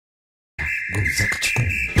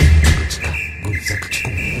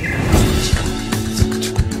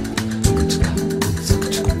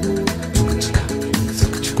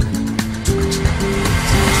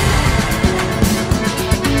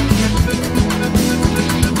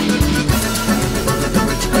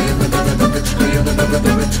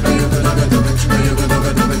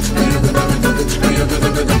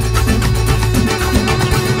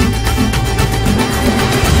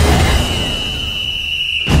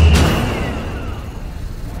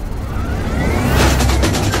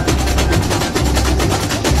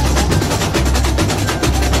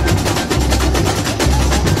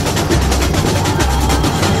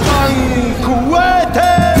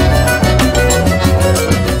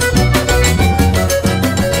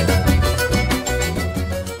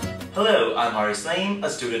Naeem, a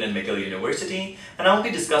student at McGill University, and I will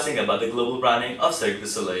be discussing about the global branding of Cirque du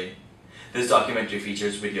Soleil. This documentary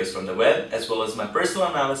features videos from the web as well as my personal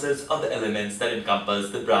analysis of the elements that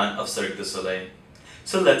encompass the brand of Cirque du Soleil.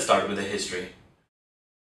 So let's start with the history.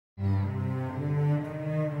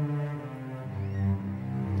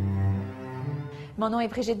 Mon nom est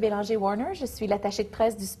Brigitte Bélanger-Warner, je suis l'attachée de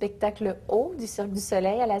presse du spectacle haut du Cirque du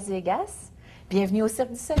Soleil à Las Vegas. Bienvenue au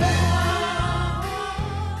Cirque du Soleil.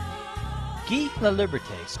 Guy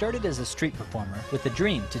Laliberté started as a street performer with a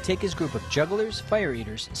dream to take his group of jugglers, fire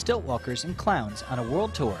eaters, stilt walkers, and clowns on a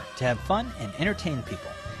world tour to have fun and entertain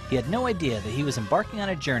people. He had no idea that he was embarking on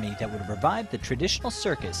a journey that would revive the traditional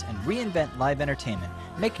circus and reinvent live entertainment,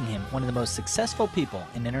 making him one of the most successful people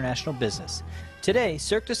in international business. Today,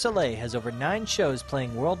 Cirque du Soleil has over 9 shows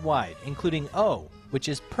playing worldwide, including O, which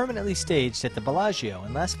is permanently staged at the Bellagio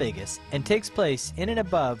in Las Vegas and takes place in and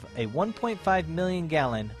above a 1.5 million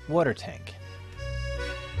gallon water tank.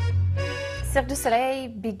 Cirque du Soleil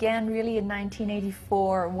began really in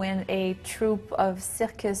 1984 when a troupe of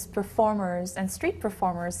circus performers and street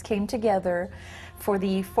performers came together for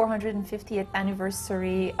the 450th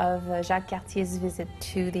anniversary of Jacques Cartier's visit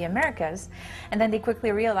to the Americas. And then they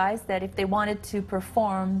quickly realized that if they wanted to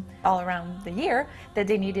perform all around the year, that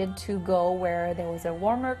they needed to go where there was a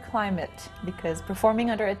warmer climate, because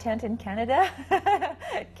performing under a tent in Canada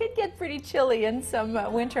could get pretty chilly in some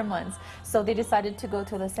winter months. So they decided to go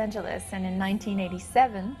to Los Angeles, and in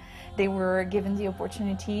 1987 they were given the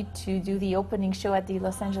opportunity to do the opening show at the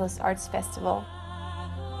Los Angeles Arts Festival.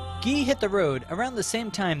 Guy hit the road around the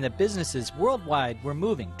same time that businesses worldwide were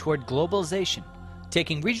moving toward globalization,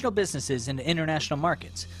 taking regional businesses into international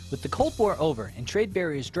markets. With the Cold War over and trade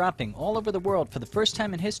barriers dropping all over the world for the first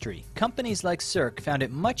time in history, companies like Cirque found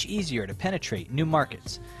it much easier to penetrate new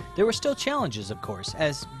markets. There were still challenges, of course,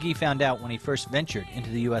 as Guy found out when he first ventured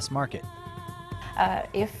into the U.S. market.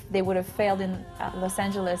 If they would have failed in Los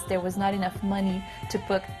Angeles, there was not enough money to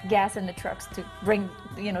put gas in the trucks to bring,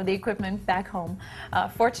 the equipment back home.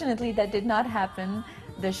 Fortunately, that did not happen.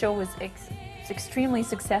 The show was extremely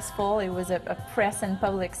successful. It was a press and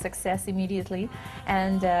public success immediately,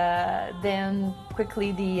 and then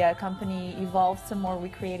quickly the company evolved some more. We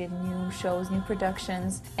created new shows, new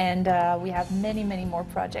productions, and we have many, many more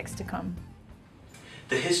projects to come.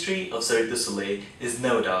 The history of Cirque du Soleil is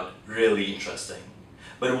no doubt really interesting.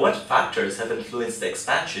 But what factors have influenced the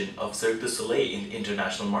expansion of Cirque du Soleil in the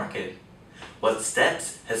international market? What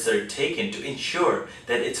steps has Cirque taken to ensure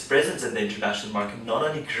that its presence in the international market not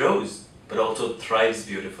only grows, but also thrives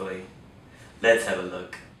beautifully? Let's have a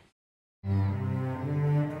look.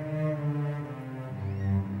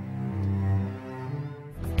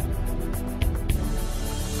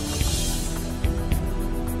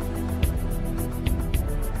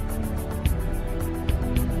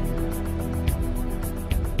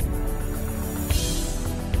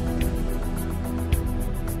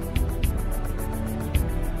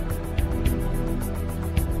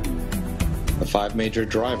 The 5 major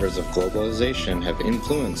drivers of globalization have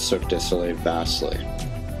influenced Cirque du Soleil vastly.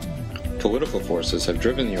 Political forces have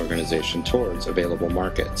driven the organization towards available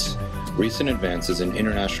markets. Recent advances in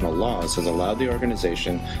international laws has allowed the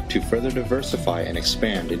organization to further diversify and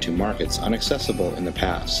expand into markets inaccessible in the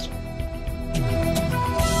past.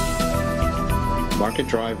 Market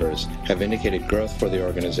drivers have indicated growth for the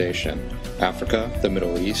organization. Africa, the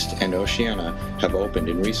Middle East, and Oceania have opened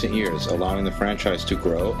in recent years, allowing the franchise to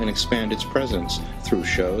grow and expand its presence through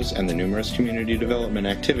shows and the numerous community development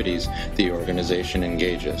activities the organization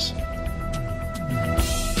engages.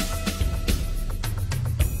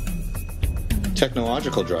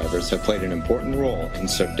 Technological drivers have played an important role in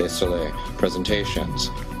Cirque du Soleil presentations,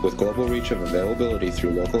 with global reach of availability through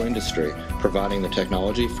local industry, providing the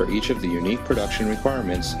technology for each of the unique production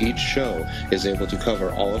requirements. Each show is able to cover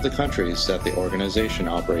all of the countries that the organization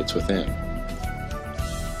operates within.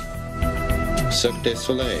 Cirque du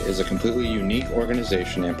Soleil is a completely unique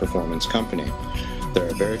organization and performance company. There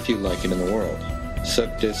are very few like it in the world.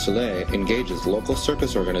 Cirque du Soleil engages local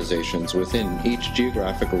circus organizations within each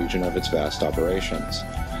geographic region of its vast operations.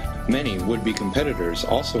 Many would-be competitors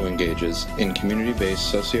also engages in community-based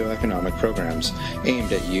socio-economic programs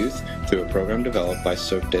aimed at youth through a program developed by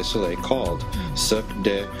Cirque du Soleil called Cirque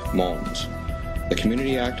du Monde. The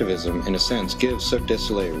community activism, in a sense, gives Cirque du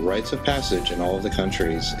Soleil rites of passage in all of the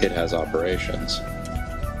countries it has operations.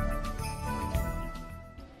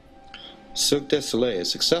 Cirque du Soleil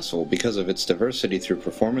is successful because of its diversity through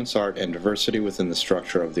performance art and diversity within the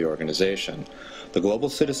structure of the organization. The global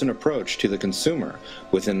citizen approach to the consumer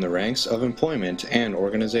within the ranks of employment and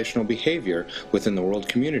organizational behavior within the world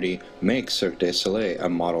community makes Cirque du Soleil a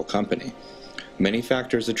model company. Many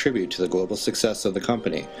factors attribute to the global success of the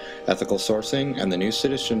company. Ethical sourcing and the new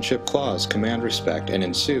citizenship clause command respect and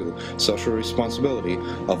ensue social responsibility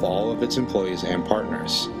of all of its employees and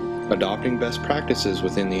partners. Adopting best practices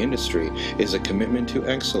within the industry is a commitment to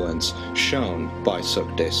excellence shown by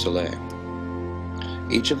Cirque du Soleil.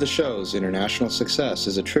 Each of the show's international success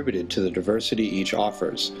is attributed to the diversity each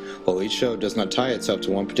offers. While each show does not tie itself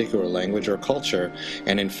to one particular language or culture,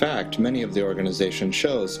 and in fact many of the organization's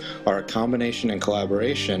shows are a combination and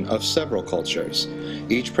collaboration of several cultures.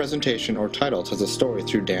 Each presentation or title tells a story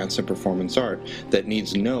through dance and performance art that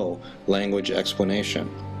needs no language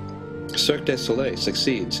explanation. Cirque du Soleil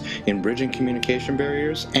succeeds in bridging communication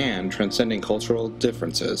barriers and transcending cultural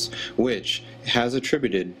differences, which has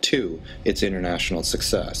attributed to its international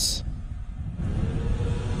success.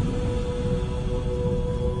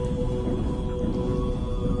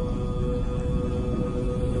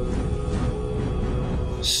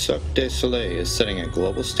 Cirque du Soleil is setting a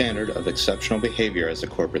global standard of exceptional behavior as a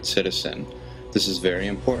corporate citizen. This is very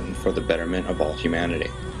important for the betterment of all humanity.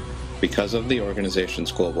 Because of the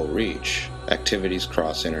organization's global reach, activities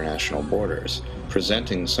cross international borders,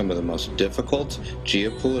 presenting some of the most difficult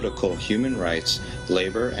geopolitical, human rights,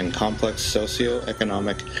 labor, and complex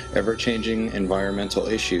socio-economic, ever-changing environmental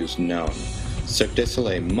issues known. Cirque du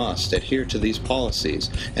Soleil must adhere to these policies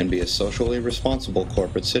and be a socially responsible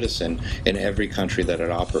corporate citizen in every country that it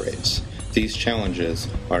operates. These challenges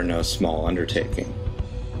are no small undertaking.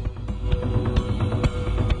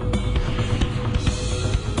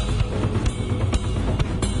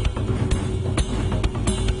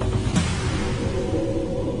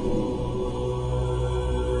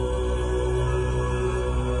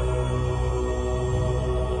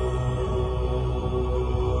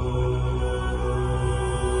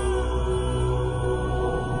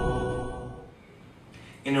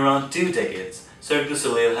 In around 2 decades, Cirque du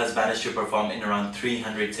Soleil has managed to perform in around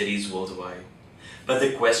 300 cities worldwide. But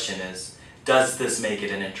the question is, does this make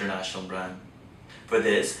it an international brand? For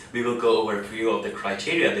this, we will go over a few of the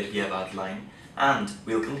criteria that we have outlined, and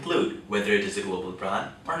we'll conclude whether it is a global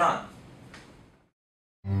brand or not.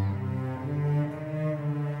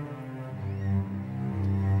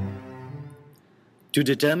 To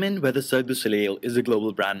determine whether Cirque du Soleil is a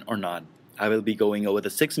global brand or not, I will be going over the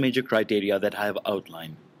 6 major criteria that I have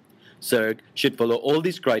outlined. Cirque should follow all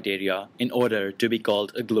these criteria in order to be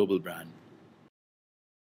called a global brand.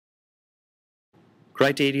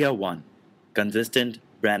 Criteria 1. Consistent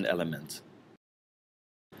brand elements.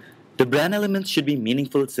 The brand elements should be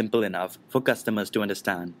meaningful, simple enough for customers to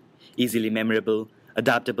understand, easily memorable,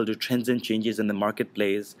 adaptable to trends and changes in the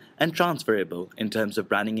marketplace, and transferable in terms of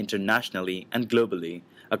branding internationally and globally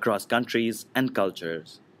across countries and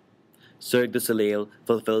cultures. Cirque du Soleil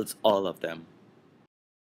fulfills all of them.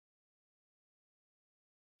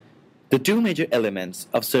 The 2 major elements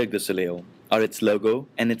of Cirque du Soleil are its logo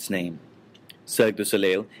and its name. Cirque du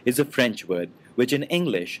Soleil is a French word which in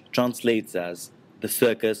English translates as the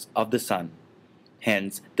circus of the sun,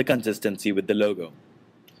 hence the consistency with the logo.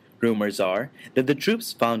 Rumors are that the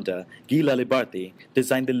troupe's founder, Guy Laliberté,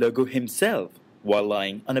 designed the logo himself while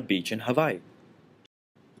lying on a beach in Hawaii.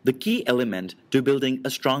 The key element to building a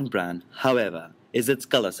strong brand, however, is its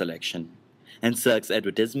color selection, and Cirque's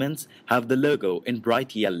advertisements have the logo in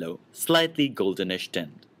bright yellow, slightly goldenish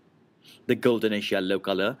tint. The goldenish yellow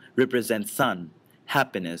color represents sun,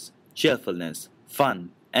 happiness, cheerfulness, fun,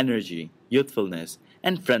 energy, youthfulness,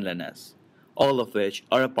 and friendliness, all of which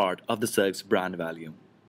are a part of the Cirque's brand value.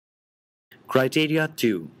 Criteria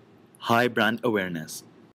 2. High brand awareness.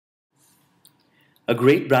 A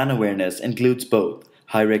great brand awareness includes both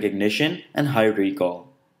high recognition and high recall.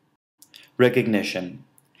 Recognition.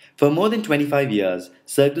 For more than 25 years,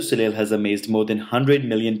 Cirque du Soleil has amazed more than 100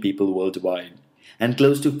 million people worldwide, and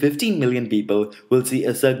close to 15 million people will see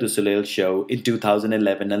a Cirque du Soleil show in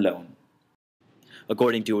 2011 alone.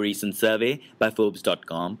 According to a recent survey by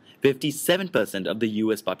Forbes.com, 57% of the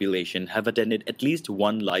US population have attended at least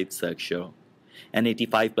one live Cirque show, and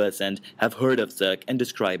 85% have heard of Cirque and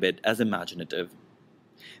describe it as imaginative.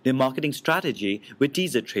 Their marketing strategy with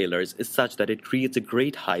teaser trailers is such that it creates a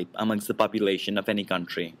great hype amongst the population of any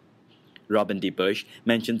country. Robin D. Bush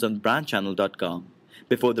mentions on brandchannel.com,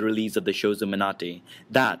 before the release of the show's Illuminati,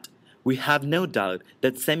 that we have no doubt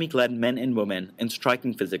that semi-clad men and women in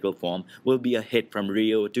striking physical form will be a hit from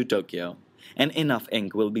Rio to Tokyo, and enough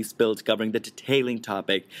ink will be spilled covering the detailing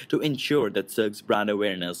topic to ensure that Cirque's brand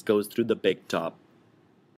awareness goes through the big top.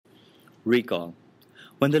 Recall.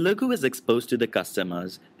 When the logo is exposed to the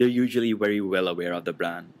customers, they're usually very well aware of the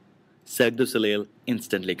brand. Cirque du Soleil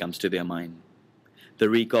instantly comes to their mind. The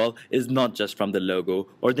recall is not just from the logo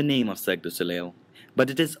or the name of Cirque du Soleil, but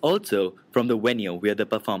it is also from the venue where the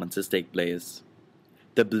performances take place.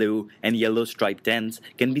 The blue and yellow striped tents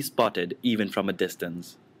can be spotted even from a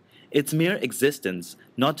distance. Its mere existence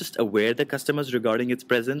not just aware the customers regarding its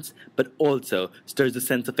presence, but also stirs a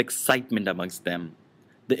sense of excitement amongst them,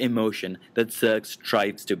 the emotion that Cirque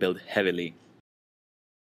strives to build heavily.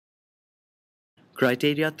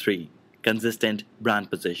 Criteria 3. Consistent brand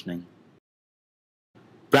positioning.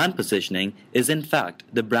 Brand positioning is in fact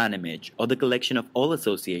the brand image or the collection of all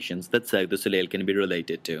associations that Cirque du Soleil can be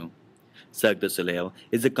related to. Cirque du Soleil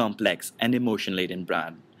is a complex and emotion-laden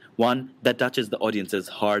brand, one that touches the audience's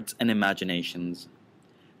hearts and imaginations.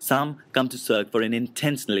 Some come to Cirque for an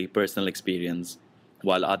intensely personal experience,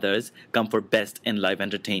 while others come for best in live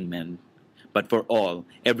entertainment. But for all,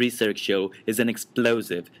 every Cirque show is an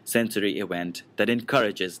explosive sensory event that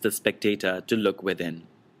encourages the spectator to look within.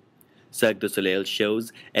 Cirque du Soleil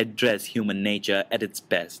shows address human nature at its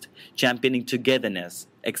best, championing togetherness,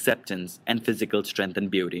 acceptance, and physical strength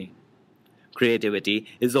and beauty. Creativity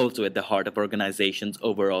is also at the heart of organization's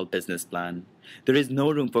overall business plan. There is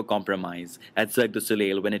no room for compromise at Cirque du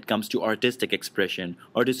Soleil when it comes to artistic expression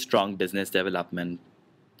or to strong business development.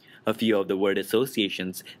 A few of the word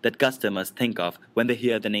associations that customers think of when they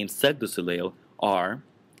hear the name Cirque du Soleil are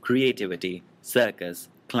creativity, circus,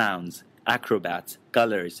 clowns, acrobats,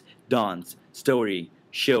 colors, dance, story,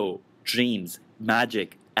 show, dreams,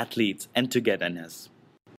 magic, athletes, and togetherness.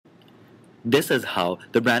 This is how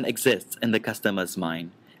the brand exists in the customer's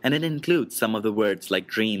mind, and it includes some of the words like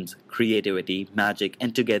dreams, creativity, magic,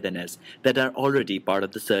 and togetherness that are already part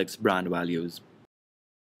of the Cirque's brand values.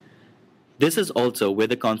 This is also where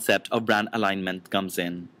the concept of brand alignment comes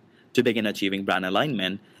in. To begin achieving brand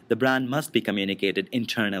alignment, the brand must be communicated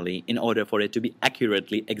internally in order for it to be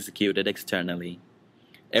accurately executed externally.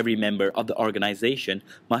 Every member of the organization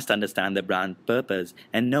must understand the brand purpose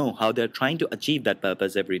and know how they're trying to achieve that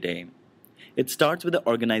purpose every day. It starts with the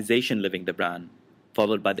organization living the brand,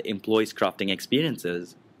 followed by the employees crafting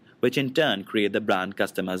experiences, which in turn create the brand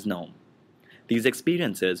customers know. These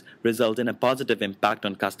experiences result in a positive impact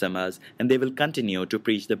on customers, and they will continue to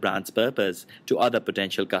preach the brand's purpose to other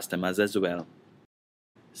potential customers as well.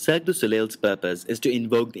 Cirque du Soleil's purpose is to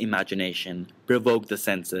invoke the imagination, provoke the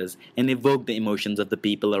senses, and evoke the emotions of the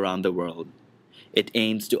people around the world. It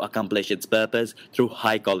aims to accomplish its purpose through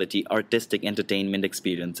high-quality artistic entertainment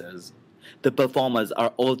experiences. The performers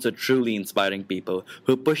are also truly inspiring people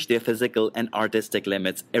who push their physical and artistic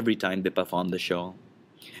limits every time they perform the show.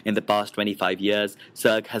 In the past 25 years,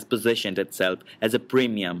 Cirque has positioned itself as a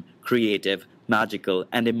premium, creative, magical,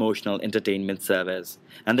 and emotional entertainment service,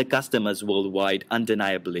 and the customers worldwide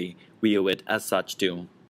undeniably view it as such too.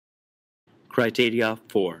 Criteria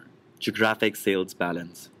 4. Geographic sales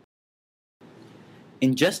balance.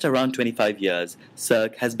 In just around 25 years,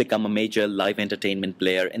 Cirque has become a major live entertainment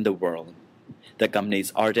player in the world. The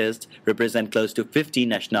company's artists represent close to 50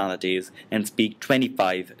 nationalities and speak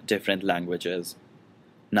 25 different languages.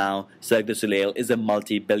 Now, Cirque du Soleil is a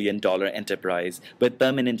multi-billion-dollar enterprise with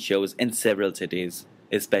permanent shows in several cities,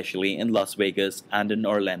 especially in Las Vegas and in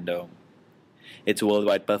Orlando. Its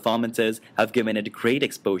worldwide performances have given it great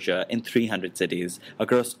exposure in 300 cities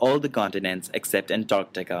across all the continents except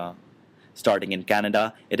Antarctica. Starting in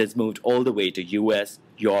Canada, it has moved all the way to US,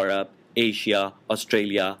 Europe, Asia,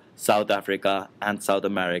 Australia, South Africa, and South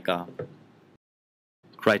America.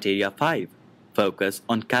 Criteria 5. Focus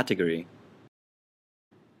on category.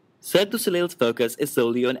 Cirque du Soleil's focus is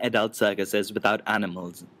solely on adult circuses without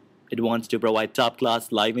animals. It wants to provide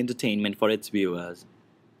top-class live entertainment for its viewers.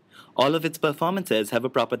 All of its performances have a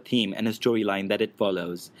proper theme and a storyline that it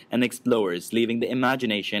follows and explores, leaving the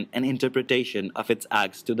imagination and interpretation of its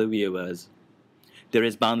acts to the viewers. There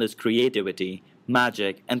is boundless creativity,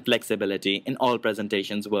 magic, and flexibility in all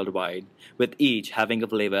presentations worldwide, with each having a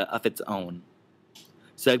flavor of its own.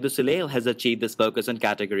 Cirque du Soleil has achieved this focus on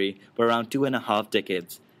category for around 2.5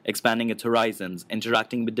 decades, expanding its horizons,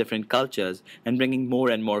 interacting with different cultures, and bringing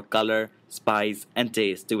more and more color, spice, and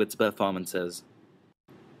taste to its performances.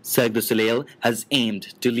 Cirque du Soleil has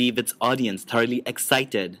aimed to leave its audience thoroughly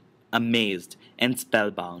excited, amazed, and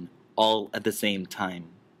spellbound, all at the same time.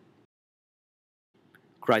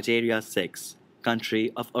 Criteria 6.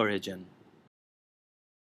 Country of origin.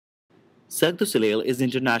 Cirque du Soleil is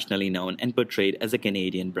internationally known and portrayed as a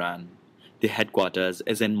Canadian brand. The headquarters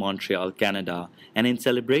is in Montreal, Canada, and in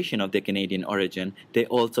celebration of their Canadian origin, they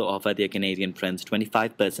also offer their Canadian friends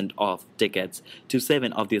 25% off tickets to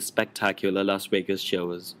 7 of their spectacular Las Vegas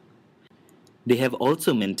shows. They have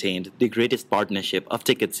also maintained the greatest partnership of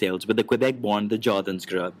ticket sales with the Quebec-born The Jordans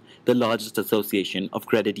Group, the largest association of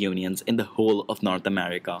credit unions in the whole of North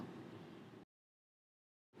America.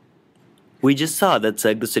 We just saw that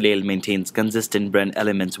Cirque du Soleil maintains consistent brand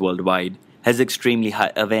elements worldwide, has extremely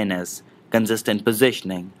high awareness, consistent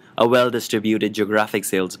positioning, a well-distributed geographic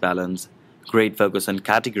sales balance, great focus on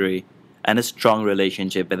category, and a strong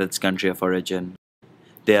relationship with its country of origin.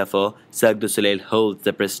 Therefore, Cirque du Soleil holds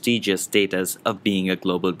the prestigious status of being a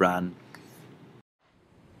global brand.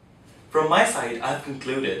 From my side, I've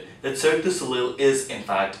concluded that Cirque du Soleil is in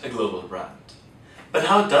fact a global brand. But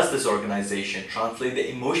how does this organization translate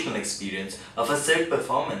the emotional experience of a cirque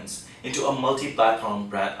performance into a multi-platform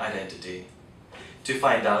brand identity? To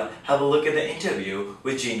find out, have a look at the interview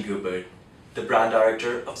with Jean Goubert, the brand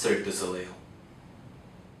director of Cirque du Soleil.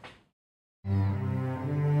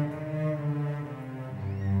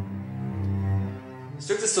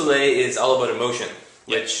 Cirque du Soleil is all about emotion,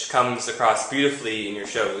 which comes across beautifully in your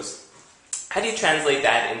shows. How do you translate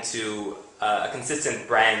that into a consistent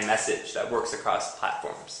brand message that works across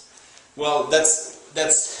platforms? Well, that's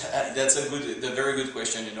a very good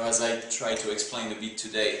question. You know, as I try to explain a bit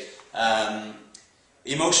today,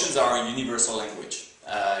 emotions are a universal language.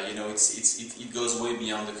 You know, it goes way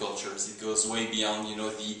beyond the cultures. It goes way beyond, you know,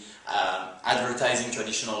 the advertising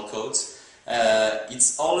traditional codes.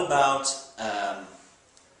 It's all about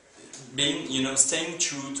being, you know, staying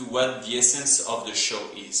true to what the essence of the show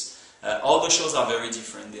is. All the shows are very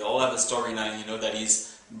different. They all have a storyline, you know, that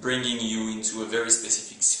is bringing you into a very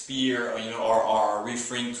specific sphere, or, you know, or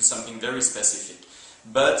referring to something very specific.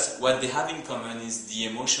 But what they have in common is the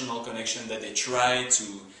emotional connection that they try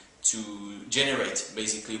to generate,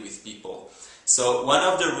 basically, with people. So one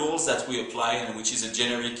of the rules that we apply, and which is a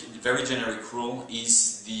very generic rule,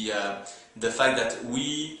 is the fact that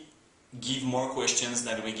we give more questions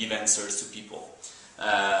than we give answers to people.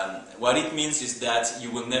 What it means is that you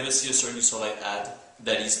will never see a Cirque du Soleil ad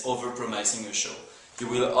that is over-promising a show. You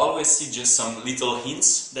will always see just some little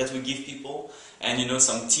hints that we give people, and, you know,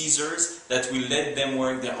 some teasers that will let them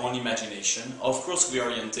work their own imagination. Of course, we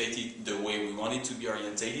orientate it the way we want it to be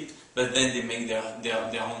orientated, but then they make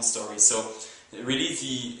their own story. So really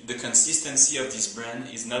the consistency of this brand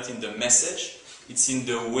is not in the message, it's in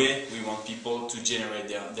the way we want people to generate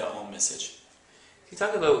their own message. Can you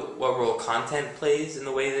talk about what role content plays in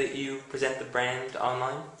the way that you present the brand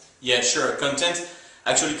online? Yeah, sure. Content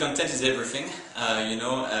is everything. You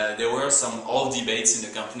know, there were some old debates in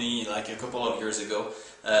the company, like a couple of years ago,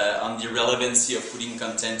 on the relevancy of putting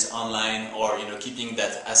content online, or, you know, keeping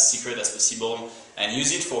that as secret as possible and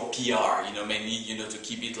use it for PR. You know, mainly, you know, to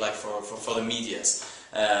keep it like for the medias.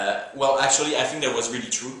 Well, actually, I think that was really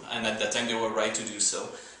true, and at that time they were right to do so.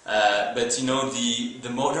 But, you know, the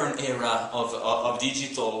modern era of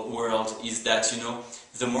digital world is that, you know,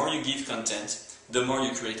 the more you give content, the more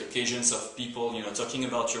you create occasions of people, you know, talking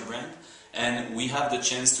about your brand, and we have the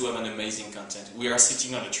chance to have an amazing content. We are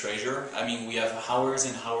sitting on a treasure. I mean, we have hours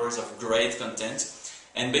and hours of great content,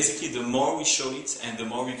 and basically the more we show it, and the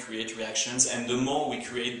more we create reactions, and the more we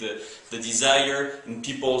create the desire in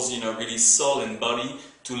people's, you know, really soul and body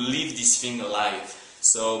to live this thing alive.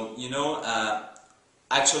 So, you know,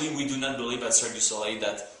 actually, we do not believe at Cirque du Soleil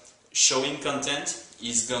that showing content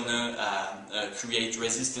is gonna create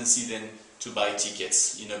resistance then to buy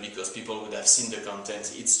tickets, you know, because people would have seen the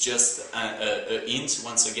content. It's just a hint,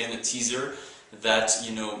 once again, a teaser that,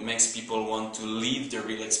 you know, makes people want to live the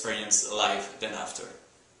real experience live then after.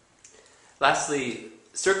 Lastly,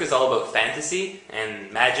 Cirque is all about fantasy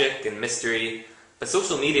and magic and mystery, but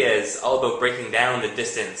social media is all about breaking down the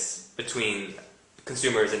distance between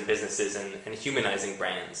consumers and businesses and humanizing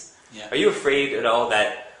brands. Yeah. Are you afraid at all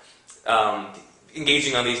that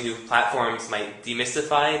engaging on these new platforms might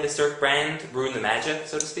demystify the Cirque brand, ruin the magic,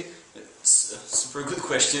 so to speak? It's a super good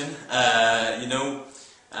question. You know,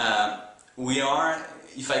 we are,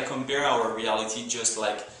 if I compare our reality just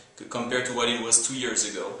like compared to what it was 2 years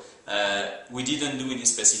ago, we didn't do any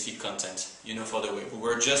specific content, for the web. We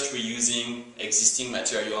were just reusing existing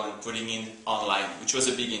material and putting it online, which was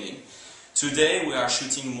a beginning. Today we are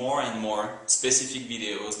shooting more and more specific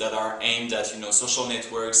videos that are aimed at social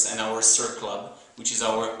networks and our Cirque Club, which is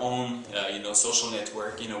our own social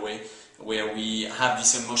network in a way, where we have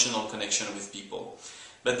this emotional connection with people.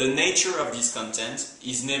 But the nature of this content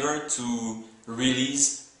is never to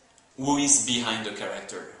release who is behind the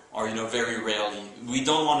character, or very rarely. We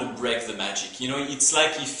don't want to break the magic. It's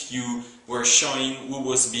like if you were showing who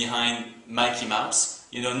was behind Mickey Mouse.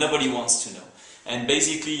 Nobody wants to know. And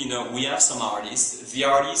basically, we have some artists. The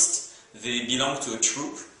artists, they belong to a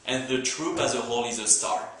troupe, and the troupe as a whole is a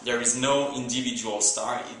star. There is no individual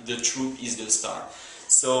star. The troupe is the star.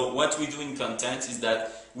 So what we do in content is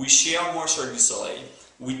that we share more Cirque du Soleil.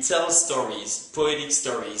 We tell stories, poetic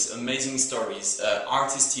stories, amazing stories,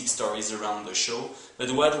 artistic stories around the show.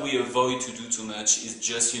 But what we avoid to do too much is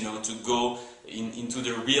just, to go into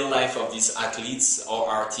the real life of these athletes or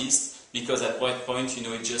artists, because at what point,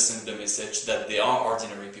 it just sends the message that they are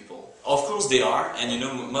ordinary people. Of course they are, and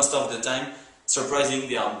most of the time, surprisingly,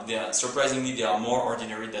 they are more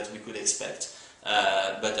ordinary than we could expect.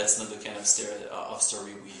 But that's not the kind of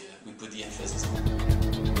story we put the emphasis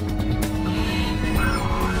on.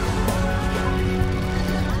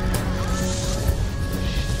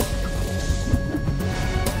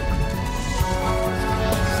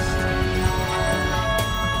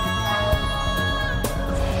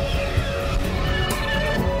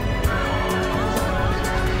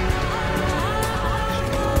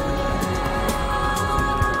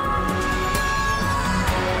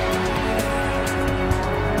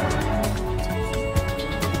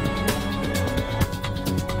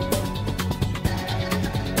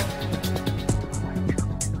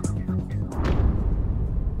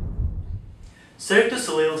 Cirque du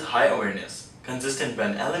Soleil's high awareness, consistent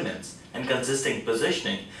brand elements, and consistent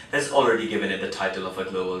positioning has already given it the title of a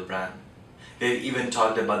global brand. They've even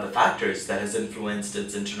talked about the factors that has influenced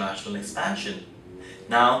its international expansion.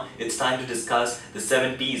 Now, it's time to discuss the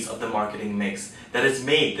 7 P's of the marketing mix that has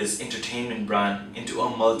made this entertainment brand into a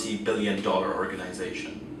multi-billion-dollar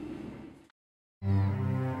organization.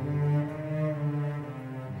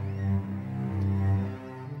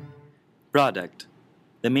 Product.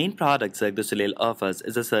 The main product Cirque du Soleil offers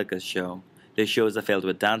is a circus show. Their shows are filled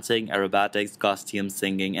with dancing, aerobatics, costumes,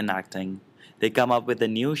 singing, and acting. They come up with a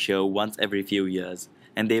new show once every few years,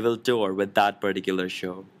 and they will tour with that particular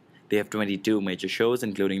show. They have 22 major shows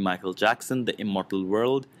including Michael Jackson, The Immortal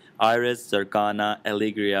World, Iris, Zircana,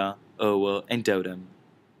 Allegria, Over, and Totem.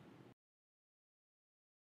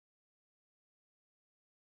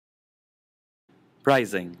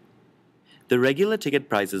 Pricing. The regular ticket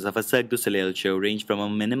prices of a Cirque du Soleil show range from a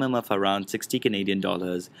minimum of around $60 Canadian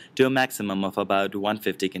to a maximum of about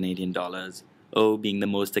 $150 Canadian, O being the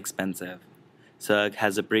most expensive. Cirque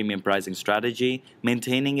has a premium pricing strategy,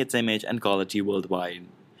 maintaining its image and quality worldwide.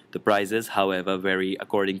 The prices, however, vary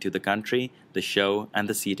according to the country, the show, and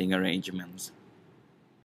the seating arrangements.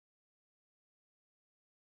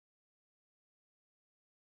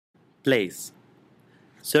 Place.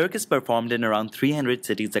 Cirque is performed in around 300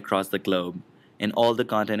 cities across the globe, in all the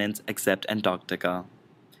continents except Antarctica.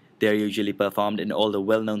 They are usually performed in all the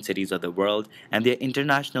well-known cities of the world, and their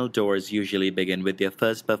international tours usually begin with their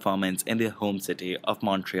first performance in their home city of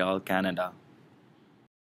Montreal, Canada.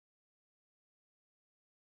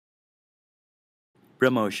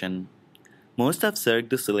 Promotion. Most of Cirque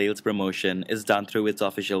du Soleil's promotion is done through its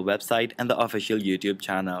official website and the official YouTube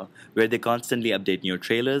channel, where they constantly update new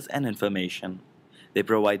trailers and information. They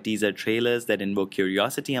provide teaser trailers that invoke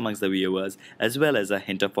curiosity amongst the viewers, as well as a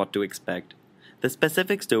hint of what to expect. The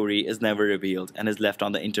specific story is never revealed and is left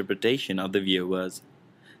on the interpretation of the viewers.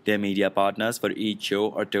 Their media partners for each show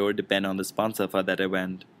or tour depend on the sponsor for that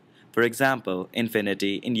event. For example,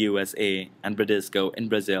 Infinity in USA and Bradesco in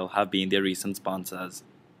Brazil have been their recent sponsors.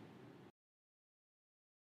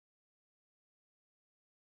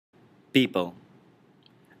 People.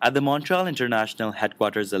 At the Montreal International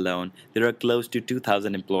headquarters alone, there are close to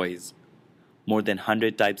 2,000 employees. More than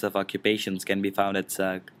 100 types of occupations can be found at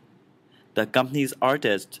Cirque. The company's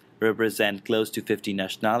artists represent close to 50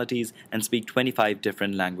 nationalities and speak 25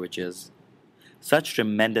 different languages. Such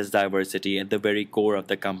tremendous diversity at the very core of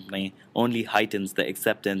the company only heightens the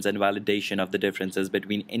acceptance and validation of the differences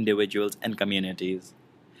between individuals and communities.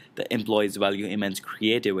 The employees value immense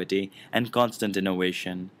creativity and constant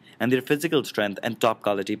innovation, and their physical strength and top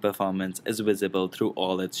quality performance is visible through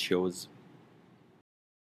all its shows.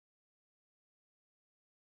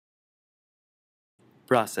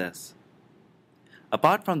 Process.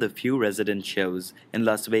 Apart from the few resident shows in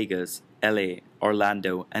Las Vegas, LA,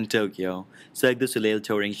 Orlando, and Tokyo, Cirque du Soleil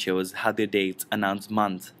touring shows have their dates announced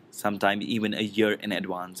months, sometimes even a year in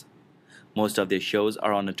advance. Most of their shows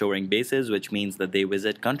are on a touring basis, which means that they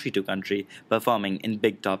visit country to country, performing in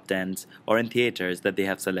big top tents or in theaters that they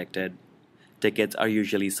have selected. Tickets are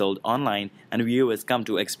usually sold online, and viewers come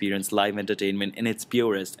to experience live entertainment in its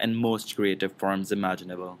purest and most creative forms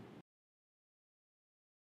imaginable.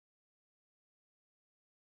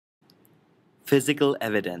 Physical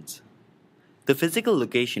evidence. The physical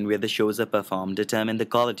location where the shows are performed determine the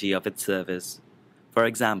quality of its service. For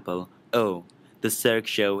example, the Cirque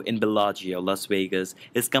show in Bellagio, Las Vegas,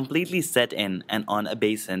 is completely set in and on a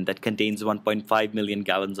basin that contains 1.5 million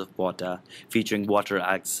gallons of water, featuring water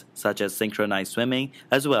acts such as synchronized swimming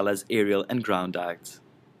as well as aerial and ground acts.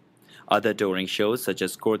 Other touring shows such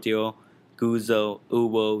as Scorpio, Kuzo,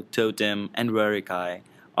 Uwo, Totem, and Verikai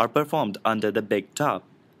are performed under the big top,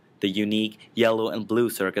 the unique yellow and blue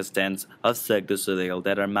circus tents of Cirque du Soleil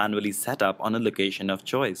that are manually set up on a location of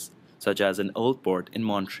choice, such as in Old Port in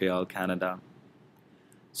Montreal, Canada.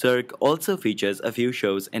 Cirque also features a few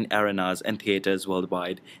shows in arenas and theaters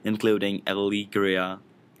worldwide, including Alegria,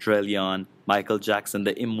 Trillion, Michael Jackson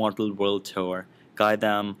The Immortal World Tour,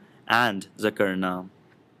 Kaidam, and Zakarna.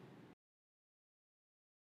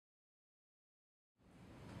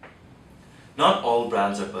 Not all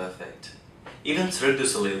brands are perfect. Even Cirque du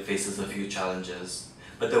Soleil faces a few challenges,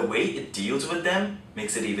 but the way it deals with them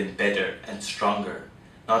makes it even better and stronger,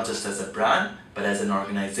 not just as a brand, but as an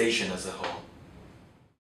organization as a whole.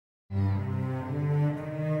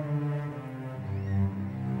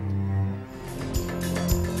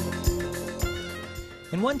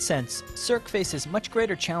 In one sense, Cirque faces much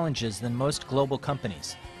greater challenges than most global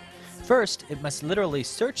companies. First, it must literally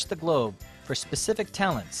search the globe for specific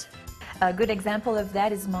talents. A good example of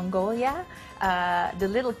that is Mongolia. The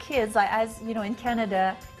little kids, as you know, in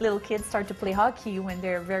Canada, little kids start to play hockey when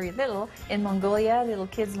they're very little. In Mongolia, little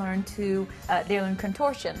kids learn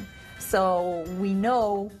contortion. So we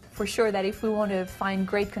know for sure that if we want to find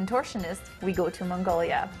great contortionists, we go to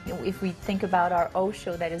Mongolia. If we think about our O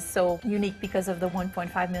show that is so unique because of the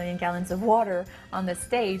 1.5 million gallons of water on the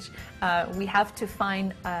stage, we have to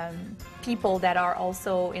find people that are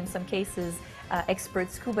also, in some cases,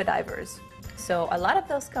 expert scuba divers. So a lot of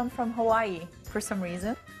those come from Hawaii for some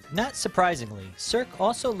reason. Not surprisingly, Cirque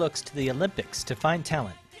also looks to the Olympics to find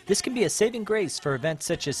talent. This can be a saving grace for events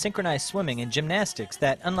such as synchronized swimming and gymnastics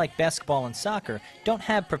that, unlike basketball and soccer, don't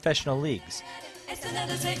have professional leagues.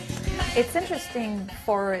 It's interesting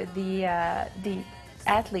for the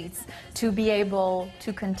athletes to be able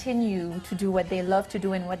to continue to do what they love to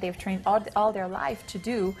do and what they've trained all their life to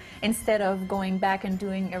do, instead of going back and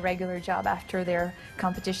doing a regular job after their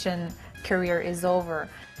competition career is over.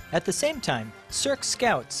 At the same time, Cirque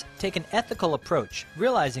Scouts take an ethical approach,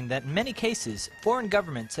 realizing that in many cases, foreign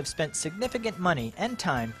governments have spent significant money and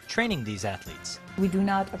time training these athletes. We do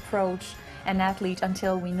not approach an athlete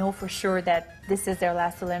until we know for sure that this is their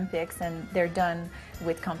last Olympics and they're done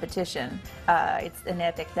with competition. It's an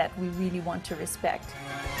ethic that we really want to respect.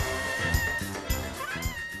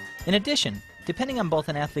 In addition, depending on both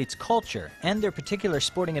an athlete's culture and their particular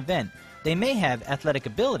sporting event, they may have athletic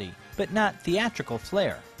ability, but not theatrical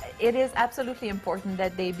flair. It is absolutely important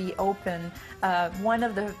that they be open. One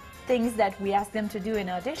of the things that we ask them to do in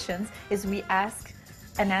auditions is we ask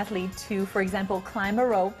an athlete to, for example, climb a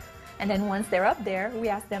rope, and then once they're up there, we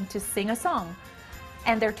ask them to sing a song.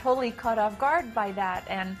 And they're totally caught off guard by that,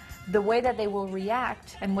 and the way that they will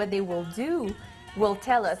react and what they will do will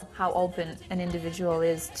tell us how open an individual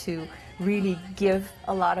is to really give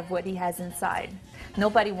a lot of what he has inside.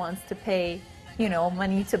 Nobody wants to pay,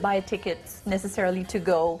 money to buy tickets necessarily to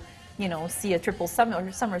go, see a triple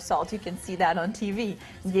somersault. You can see that on TV.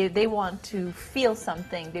 They want to feel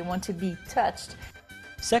something. They want to be touched.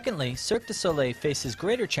 Secondly, Cirque du Soleil faces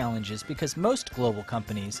greater challenges because most global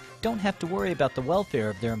companies don't have to worry about the welfare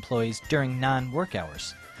of their employees during non-work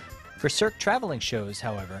hours. For Cirque traveling shows,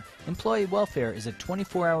 however, employee welfare is a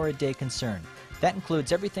 24-hour-a-day concern. That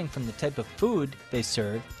includes everything from the type of food they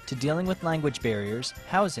serve to dealing with language barriers,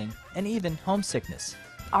 housing, and even homesickness.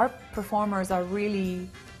 Our performers are really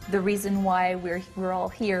the reason why we're all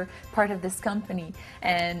here, part of this company,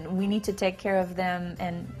 and we need to take care of them,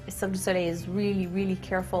 and Cirque du Soleil is really, really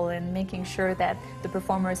careful in making sure that the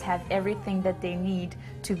performers have everything that they need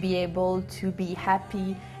to be able to be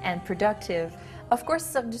happy and productive. Of course,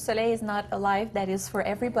 Cirque du Soleil is not a life that is for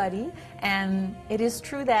everybody, and it is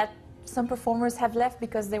true that some performers have left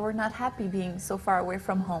because they were not happy being so far away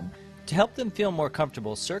from home. To help them feel more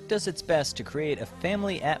comfortable, Cirque does its best to create a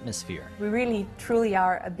family atmosphere. We really, truly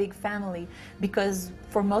are a big family because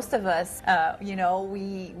for most of us,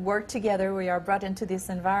 we work together, we are brought into this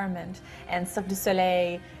environment, and Cirque du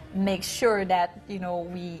Soleil makes sure that,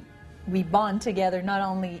 we bond together not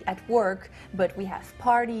only at work, but we have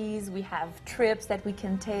parties, we have trips that we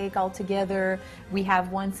can take all together. We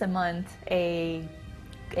have once a month a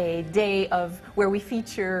day where we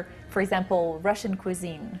feature, for example, Russian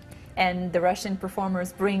cuisine. And the Russian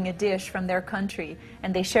performers bring a dish from their country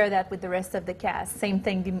and they share that with the rest of the cast. Same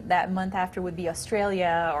thing that month after would be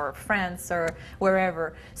Australia or France or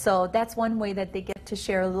wherever. So that's one way that they get to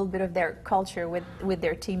share a little bit of their culture with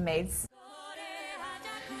their teammates.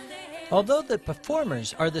 Although the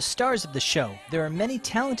performers are the stars of the show, there are many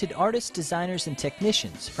talented artists, designers, and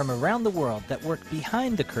technicians from around the world that work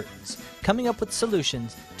behind the curtains, coming up with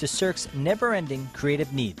solutions to Cirque's never-ending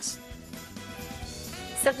creative needs.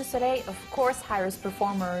 Cirque du Soleil, of course, hires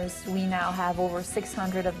performers. We now have over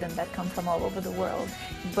 600 of them that come from all over the world.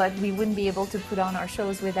 But we wouldn't be able to put on our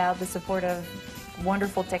shows without the support of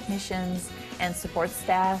wonderful technicians and support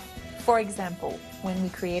staff. For example, when we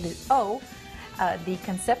created O, the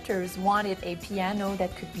conceptors wanted a piano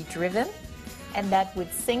that could be driven and that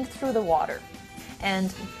would sink through the water.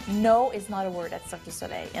 And no is not a word at Cirque du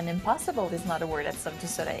Soleil, and impossible is not a word at Cirque du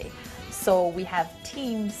Soleil. So we have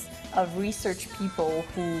teams of research people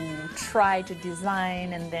who try to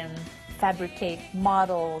design and then fabricate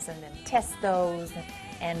models and then test those,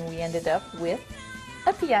 and we ended up with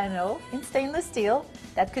a piano in stainless steel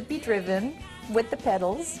that could be driven with the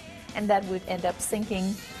pedals and that would end up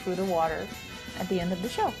sinking through the water at the end of the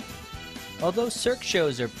show. Although Cirque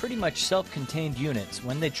shows are pretty much self-contained units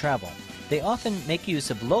when they travel, they often make use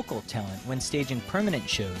of local talent when staging permanent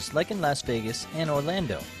shows like in Las Vegas and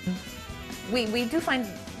Orlando. We do find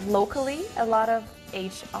locally a lot of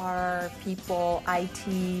HR people,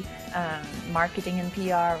 IT, marketing and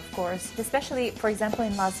PR, of course. Especially, for example,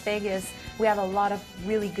 in Las Vegas, we have a lot of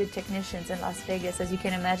really good technicians in Las Vegas, as you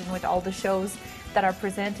can imagine, with all the shows that are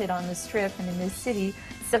presented on the Strip and in this city.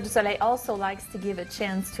 Cirque du Soleil also likes to give a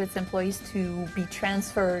chance to its employees to be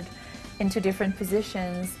transferred into different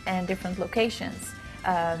positions and different locations.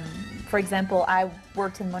 For example, I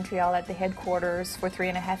worked in Montreal at the headquarters for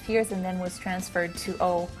 3.5 years and then was transferred to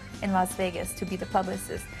O in Las Vegas to be the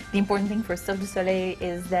publicist. The important thing for Cirque du Soleil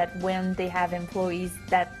is that when they have employees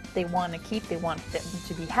that they want to keep, they want them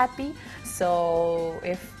to be happy. So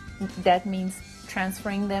if that means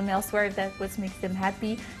transferring them elsewhere, if that's what makes them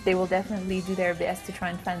happy, they will definitely do their best to try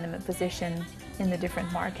and find them a position in a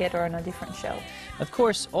different market or on a different show. Of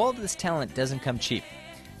course, all of this talent doesn't come cheap.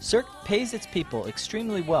 Cirque pays its people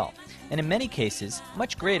extremely well, and in many cases,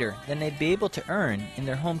 much greater than they'd be able to earn in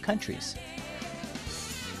their home countries.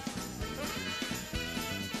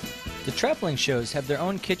 The traveling shows have their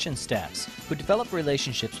own kitchen staffs, who develop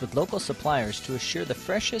relationships with local suppliers to assure the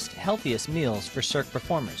freshest, healthiest meals for Cirque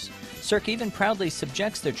performers. Cirque even proudly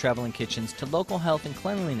subjects their traveling kitchens to local health and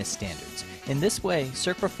cleanliness standards. In this way,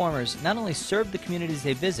 Cirque performers not only serve the communities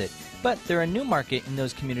they visit, but they're a new market in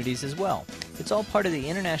those communities as well. It's all part of the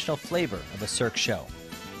international flavor of a Cirque show.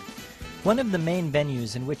 One of the main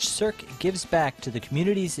venues in which Cirque gives back to the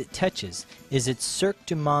communities it touches is its Cirque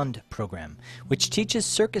du Monde program, which teaches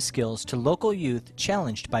circus skills to local youth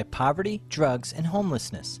challenged by poverty, drugs, and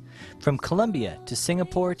homelessness. From Colombia to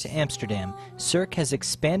Singapore to Amsterdam, Cirque has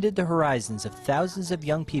expanded the horizons of thousands of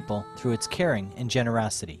young people through its caring and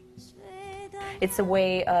generosity. It's a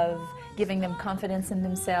way of giving them confidence in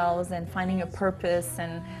themselves and finding a purpose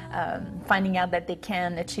and finding out that they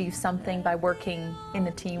can achieve something by working in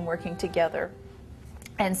a team, working together.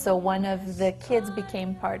 And so one of the kids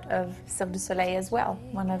became part of Cirque du Soleil as well.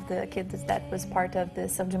 One of the kids that was part of the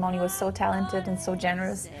Cirque du Monde was so talented and so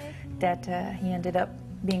generous that he ended up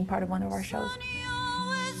being part of one of our shows.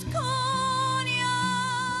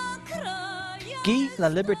 Guy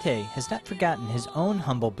Laliberté has not forgotten his own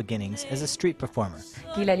humble beginnings as a street performer.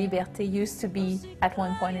 Guy Laliberté used to be, at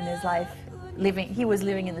one point in his life, he was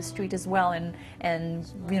living in the street as well and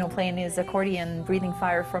playing his accordion, breathing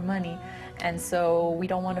fire for money. And so we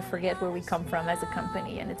don't want to forget where we come from as a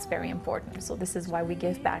company, and it's very important. So this is why we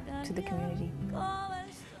give back to the community.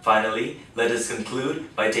 Finally, let us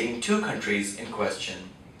conclude by taking two countries in question,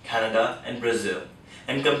 Canada and Brazil,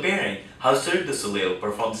 and comparing how Cirque du Soleil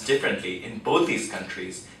performs differently in both these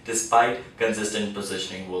countries despite consistent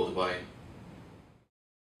positioning worldwide.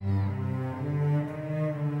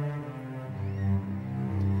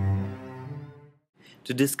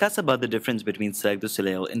 To discuss about the difference between Cirque du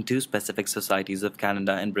Soleil in two specific societies of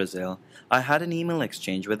Canada and Brazil, I had an email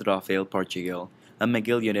exchange with Rafael Portugal, a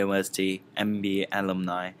McGill University MBA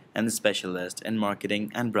alumni and a specialist in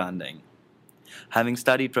marketing and branding. Having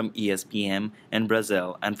studied from ESPM in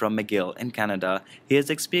Brazil and from McGill in Canada, he has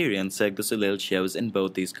experienced Cirque du Soleil shows in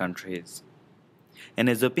both these countries. In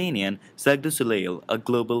his opinion, Cirque du Soleil, a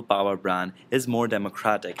global power brand, is more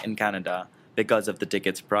democratic in Canada because of the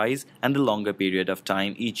ticket's price and the longer period of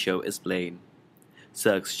time each show is played.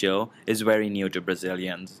 Cirque's show is very new to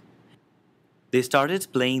Brazilians. They started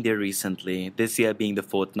playing there recently, this year being the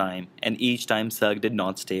fourth time, and each time Cirque did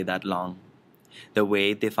not stay that long. The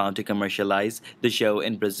way they found to commercialize the show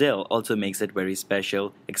in Brazil also makes it very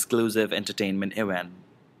special, exclusive entertainment event.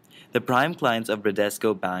 The prime clients of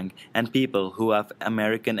Bradesco Bank and people who have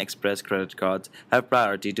American Express credit cards have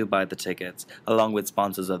priority to buy the tickets, along with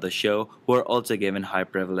sponsors of the show who are also given high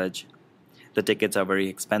privilege. The tickets are very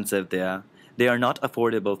expensive there. They are not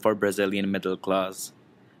affordable for Brazilian middle class.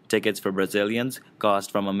 Tickets for Brazilians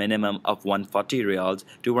cost from a minimum of 140 reals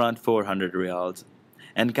to around 400 reals.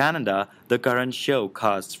 In Canada, the current show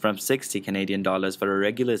costs from 60 Canadian dollars for a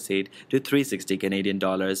regular seat to 360 Canadian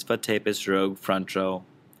dollars for Tapis Rogue front row.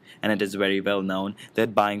 And it is very well known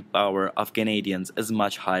that buying power of Canadians is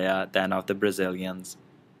much higher than of the Brazilians.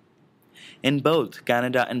 In both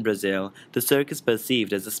Canada and Brazil, the Cirque is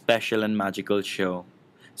perceived as a special and magical show.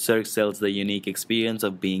 Cirque sells the unique experience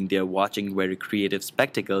of being there watching very creative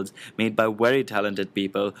spectacles made by very talented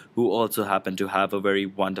people who also happen to have a very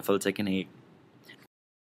wonderful technique.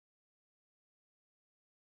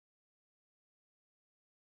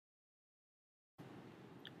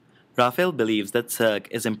 Raphael believes that Cirque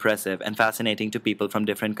is impressive and fascinating to people from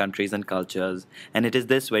different countries and cultures, and it is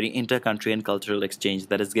this very inter-country and cultural exchange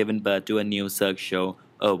that has given birth to a new Cirque show,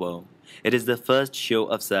 OVO. It is the first show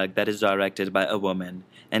of Cirque that is directed by a woman,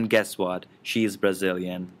 and guess what? She is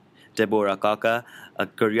Brazilian. Deborah Coca, a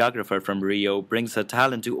choreographer from Rio, brings her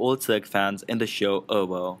talent to all Cirque fans in the show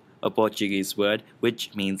OVO, a Portuguese word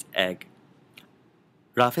which means egg.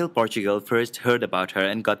 Raphael Portugal first heard about her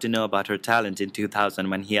and got to know about her talent in 2000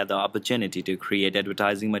 when he had the opportunity to create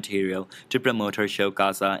advertising material to promote her show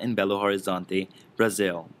Casa in Belo Horizonte,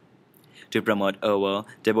 Brazil. To promote OVO,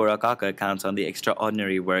 Deborah Coca counts on the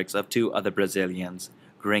extraordinary works of two other Brazilians,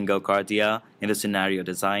 Ringo Cardia in the scenario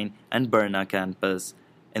design and Berna Campos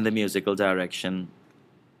in the musical direction.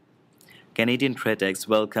 Canadian critics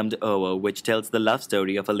welcomed OVO, which tells the love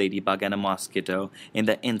story of a ladybug and a mosquito in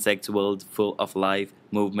the insect's world full of life,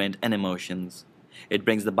 movement, and emotions. It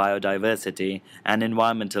brings the biodiversity and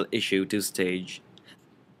environmental issue to stage.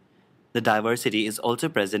 The diversity is also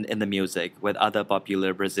present in the music, with other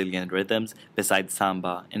popular Brazilian rhythms besides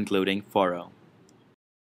samba, including forró.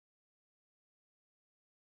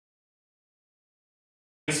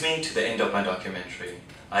 Brings me to the end of my documentary.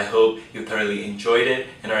 I hope you thoroughly enjoyed it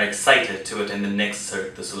and are excited to attend the next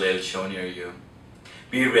Cirque du Soleil show near you.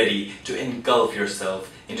 Be ready to engulf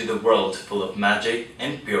yourself into the world full of magic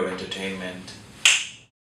and pure entertainment.